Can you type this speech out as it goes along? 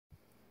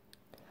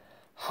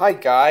Hi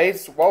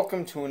guys,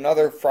 welcome to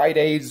another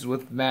Fridays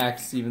with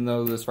Max. Even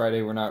though this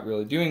Friday we're not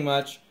really doing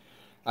much,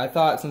 I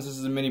thought since this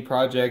is a mini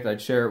project I'd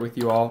share it with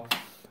you all.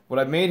 What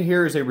I've made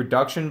here is a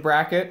reduction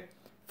bracket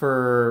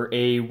for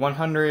a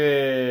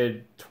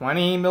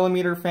 120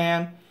 millimeter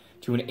fan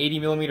to an 80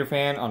 millimeter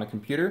fan on a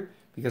computer,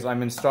 because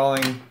I'm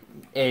installing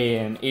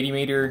an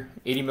 80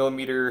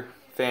 millimeter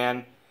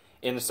fan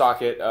in the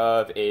socket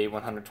of a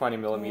 120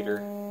 millimeter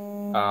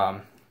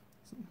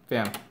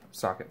fan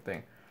socket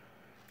thing.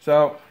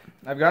 So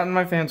I've gotten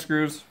my fan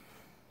screws.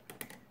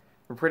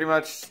 We're pretty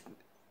much,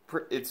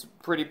 it's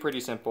pretty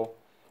simple.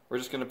 We're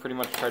just gonna pretty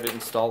much try to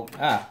install,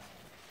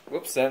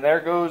 whoops, and there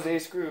goes a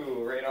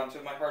screw right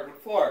onto my hardwood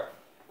floor,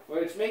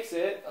 which makes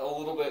it a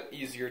little bit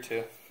easier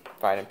to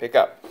find and pick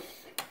up.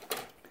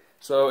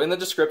 So in the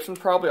description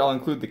probably I'll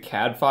include the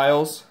CAD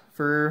files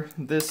for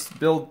this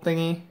build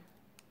thingy,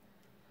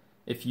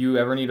 if you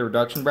ever need a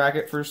reduction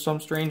bracket for some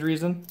strange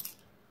reason.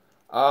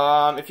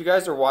 If you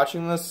guys are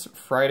watching this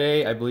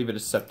Friday, I believe it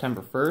is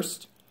September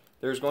 1st,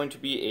 there's going to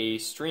be a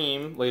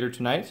stream later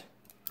tonight,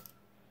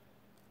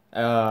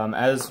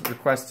 as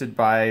requested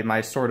by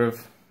my sort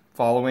of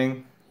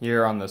following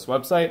here on this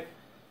website.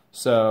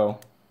 So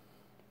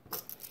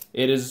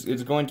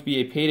it's going to be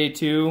a Payday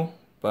 2,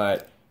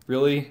 but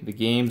really the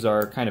games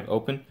are kind of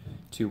open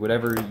to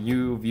whatever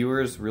you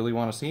viewers really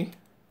want to see.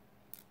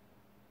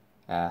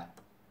 That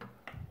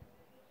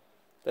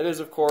is,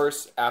 of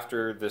course,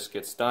 after this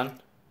gets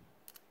done.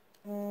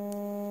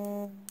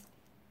 We're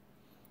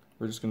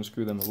just going to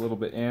screw them a little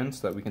bit in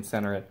so that we can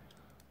center it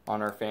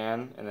on our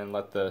fan, and then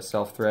let the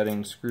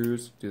self-threading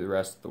screws do the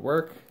rest of the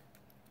work.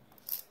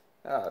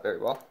 Very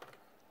well.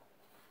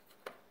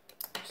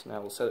 So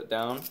now we'll set it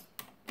down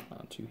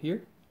onto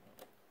here,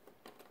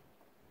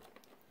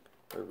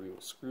 where we will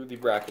screw the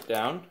bracket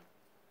down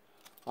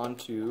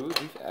onto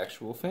the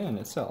actual fan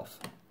itself.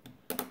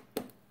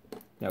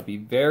 Now be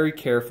very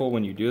careful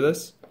when you do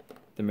this.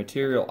 The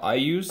material I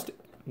used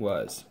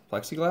was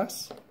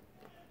plexiglass,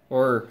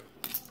 or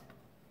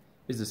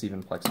is this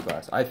even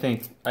plexiglass?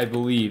 I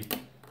believe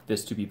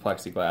this to be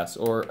plexiglass,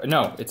 or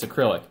no, it's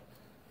acrylic.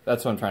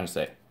 That's what I'm trying to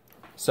say.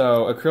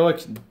 So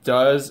acrylic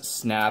does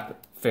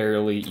snap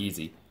fairly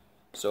easy.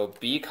 So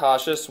be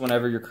cautious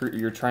whenever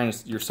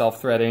you're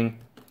self-threading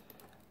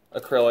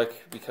acrylic,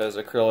 because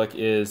acrylic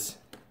is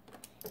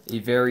a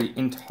very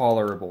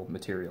intolerable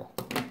material,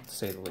 to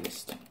say the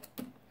least.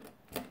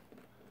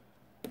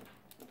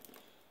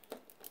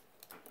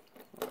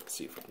 Let's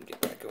see if we can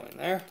get that going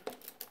there.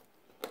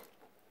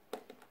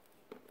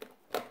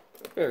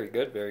 Very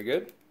good, very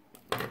good.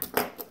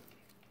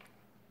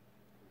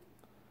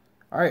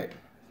 Alright,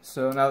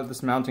 so now that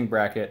this mounting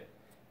bracket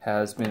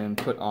has been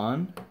put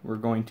on, we're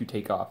going to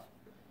take off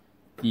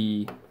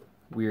the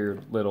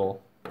weird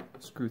little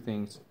screw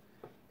things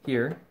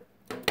here.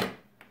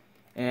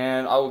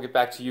 And I will get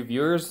back to you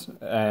viewers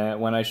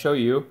when I show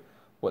you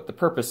what the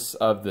purpose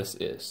of this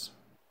is.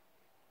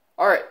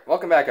 Alright,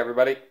 welcome back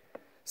everybody.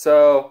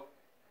 So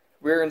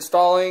we're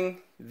installing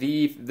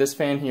this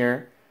fan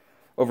here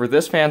over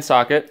this fan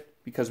socket,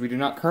 because we do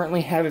not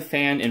currently have a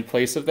fan in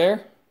place of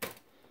there,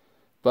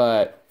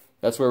 but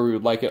that's where we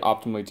would like it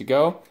optimally to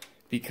go,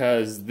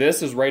 because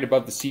this is right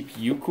above the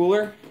CPU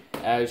cooler,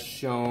 as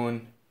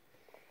shown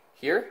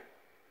here.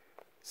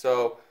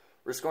 So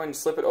we're just going to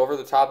slip it over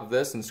the top of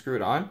this and screw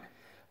it on.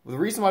 The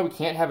reason why we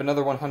can't have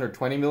another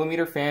 120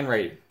 millimeter fan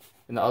right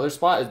in the other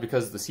spot is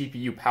because the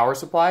CPU power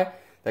supply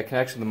that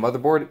connects to the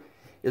motherboard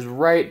is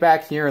right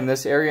back here in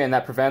this area, and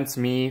that prevents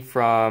me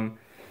from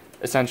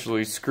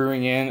essentially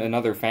screwing in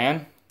another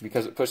fan,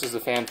 because it pushes the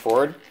fan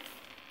forward.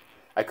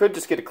 I could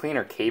just get a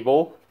cleaner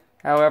cable,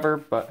 however,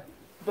 but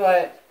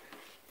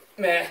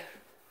meh.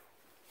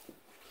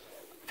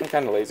 I'm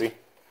kind of lazy.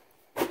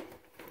 So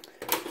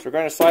we're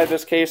going to slide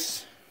this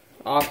case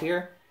off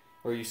here,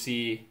 where you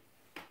see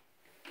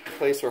a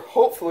place where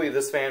hopefully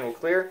this fan will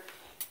clear.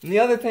 And the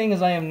other thing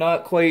is, I am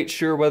not quite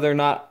sure whether or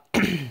not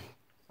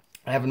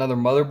I have another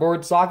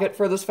motherboard socket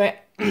for this fan.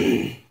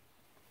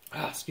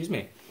 Excuse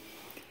me.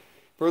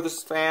 For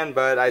this fan,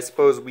 but I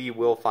suppose we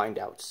will find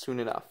out soon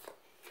enough.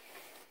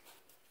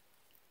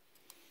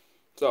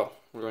 So,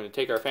 we're going to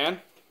take our fan.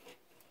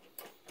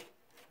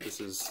 This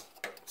is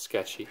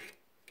sketchy.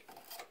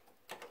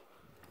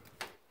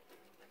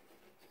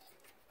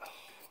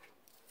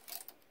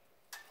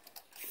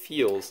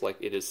 Feels like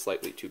it is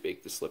slightly too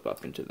big to slip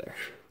up into there.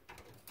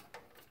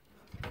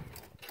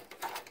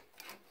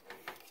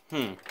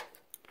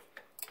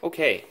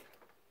 Okay.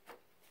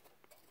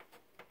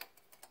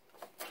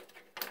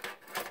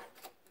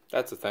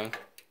 That's a thing.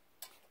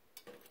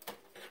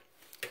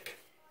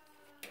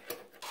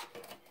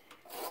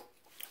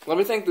 Let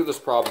me think through this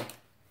problem.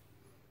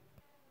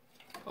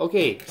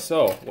 Okay,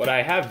 so what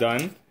I have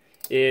done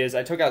is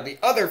I took out the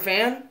other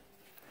fan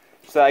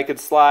so I could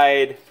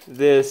slide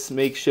this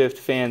makeshift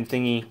fan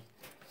thingy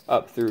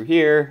up through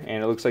here,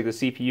 and it looks like the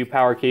CPU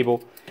power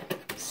cable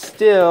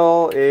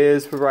still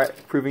is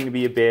proving to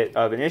be a bit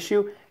of an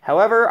issue.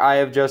 However, I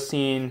have just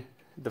seen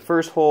the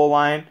first hole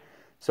line,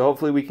 so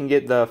hopefully we can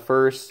get the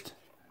first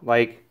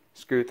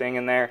screw thing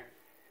in there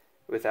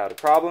without a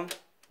problem.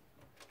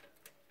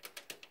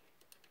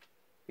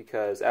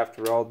 Because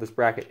after all, this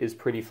bracket is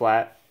pretty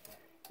flat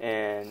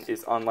and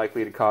is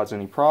unlikely to cause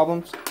any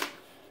problems.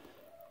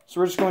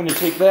 So we're just going to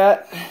take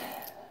that.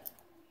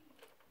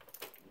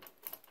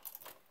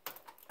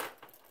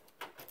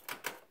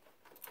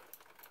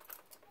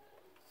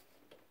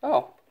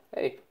 Oh,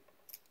 hey.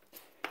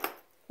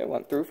 It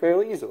went through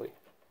fairly easily.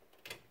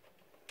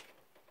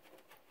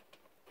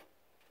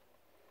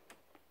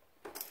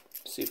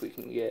 See if we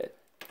can get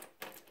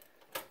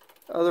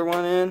the other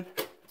one in.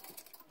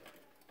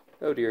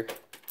 Oh dear.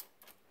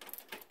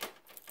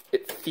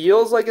 It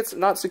feels like it's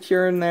not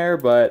secure in there,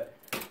 but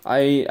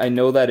I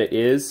know that it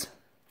is.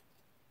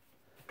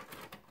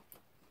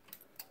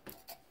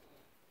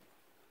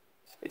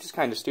 It's just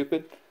kind of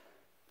stupid.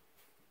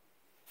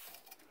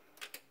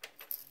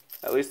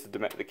 At least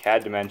the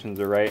CAD dimensions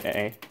are right,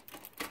 eh?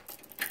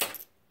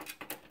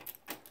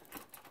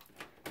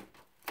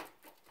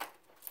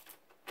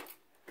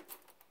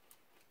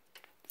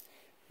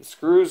 The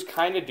screws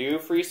kind of do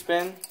free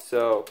spin,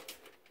 so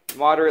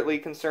moderately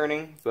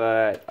concerning,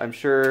 but I'm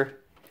sure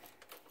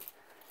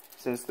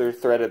since they're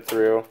threaded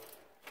through,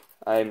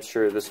 I'm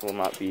sure this will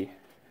not be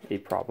a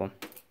problem.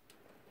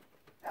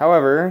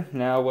 However,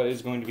 now what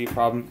is going to be a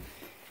problem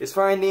is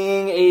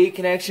finding a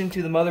connection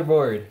to the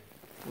motherboard,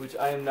 which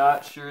I am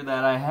not sure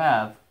that I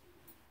have.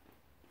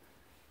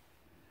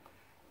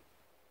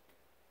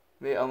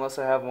 Unless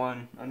I have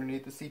one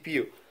underneath the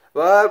CPU.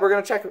 But we're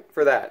going to check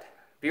for that.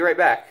 Be right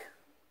back.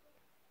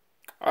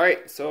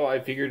 Alright, so I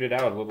figured it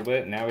out a little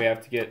bit. Now we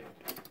have to get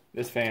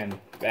this fan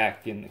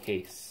back in the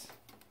case.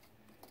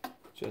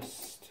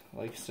 Just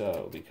like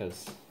so,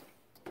 because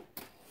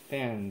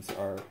fans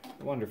are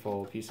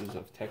wonderful pieces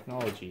of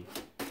technology.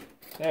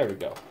 There we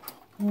go.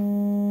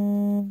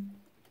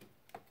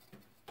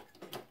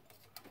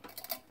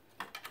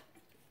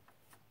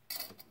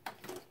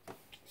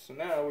 So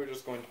now we're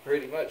just going to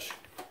pretty much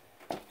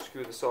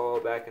screw this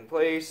all back in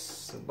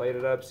place and light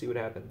it up, see what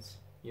happens.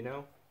 You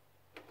know?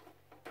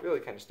 Really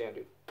kind of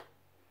standard.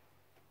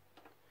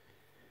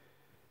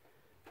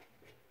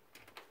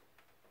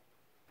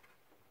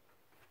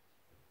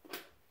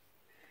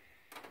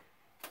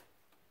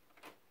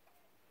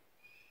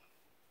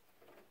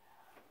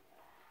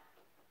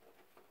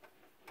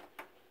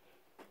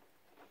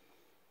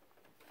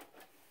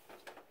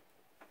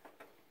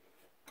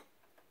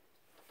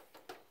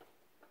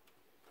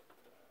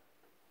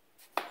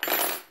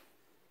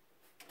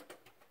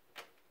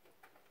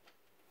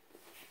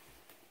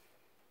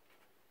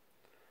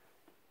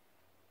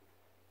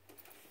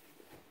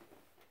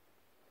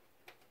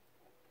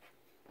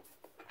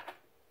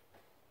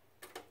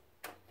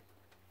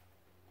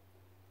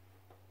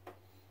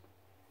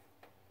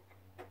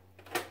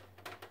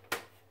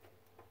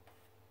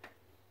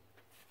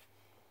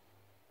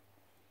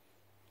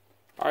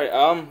 Alright,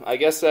 I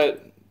guess that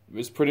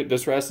was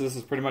this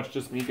is pretty much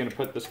just me gonna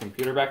put this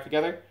computer back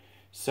together.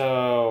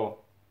 So,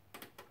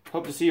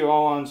 hope to see you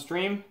all on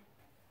stream.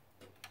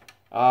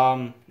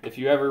 If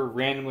you ever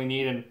randomly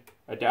need an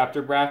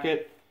adapter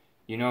bracket,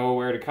 you know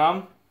where to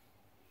come.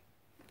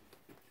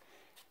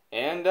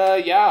 And,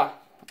 yeah,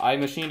 I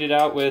machined it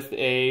out with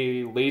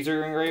a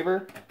laser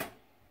engraver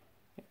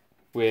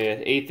with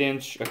 1/8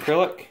 inch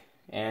acrylic,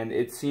 and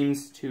it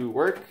seems to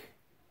work.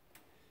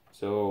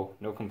 So,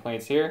 no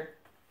complaints here.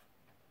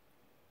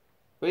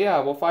 But yeah,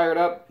 we'll fire it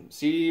up,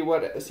 see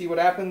what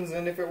happens,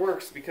 and if it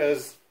works,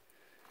 because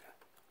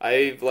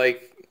I've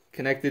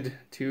connected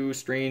two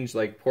strange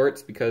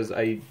ports because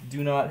I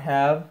do not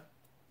have,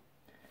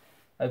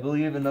 I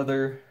believe,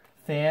 another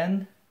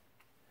fan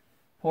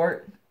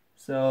port,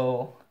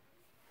 so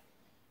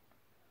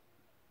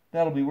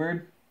that'll be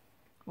weird.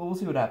 But we'll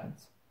see what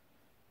happens.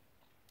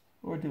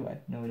 Or do I?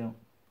 No, we don't.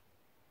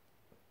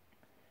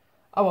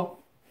 Oh well.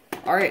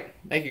 Alright,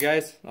 thank you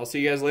guys. I'll see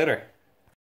you guys later.